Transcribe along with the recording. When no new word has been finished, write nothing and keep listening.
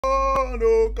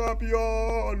campione,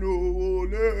 campione,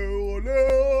 ole,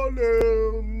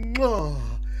 ole, ole.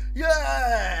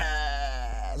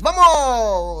 Yes,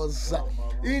 vamos!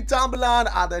 Inter Milan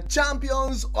are the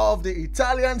champions of the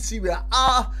Italian Serie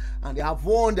A, and they have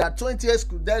won their 20th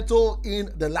Scudetto in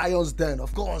the Lions' Den.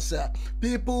 Of course,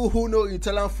 people who know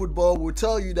Italian football will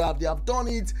tell you that they have done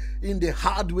it in the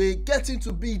hard way, getting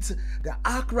to beat the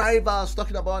arch rivals,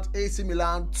 talking about AC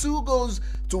Milan,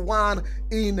 2-1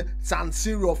 in San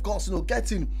Siro. Of course,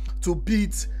 getting to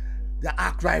beat the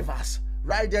arch rivals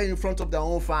right there in front of their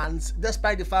own fans,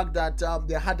 despite the fact that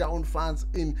they had their own fans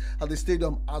in the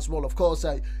stadium as well. Of course,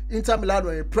 Inter Milan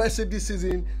were impressive this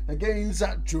season against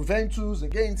Juventus,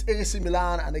 against AC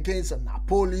Milan, and against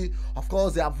Napoli. Of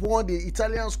course, they have won the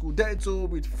Italian Scudetto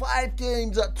with 5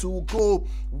 games to go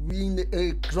in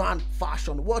a grand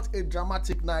fashion. What a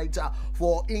dramatic night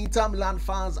for Inter Milan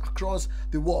fans across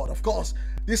the world. Of course,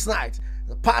 this night,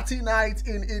 the party night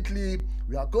in Italy.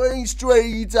 We are going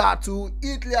straight to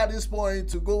Italy at this point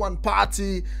to go and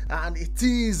party, and it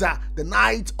is the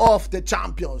night of the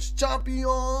champions.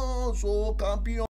 Champions, oh champions.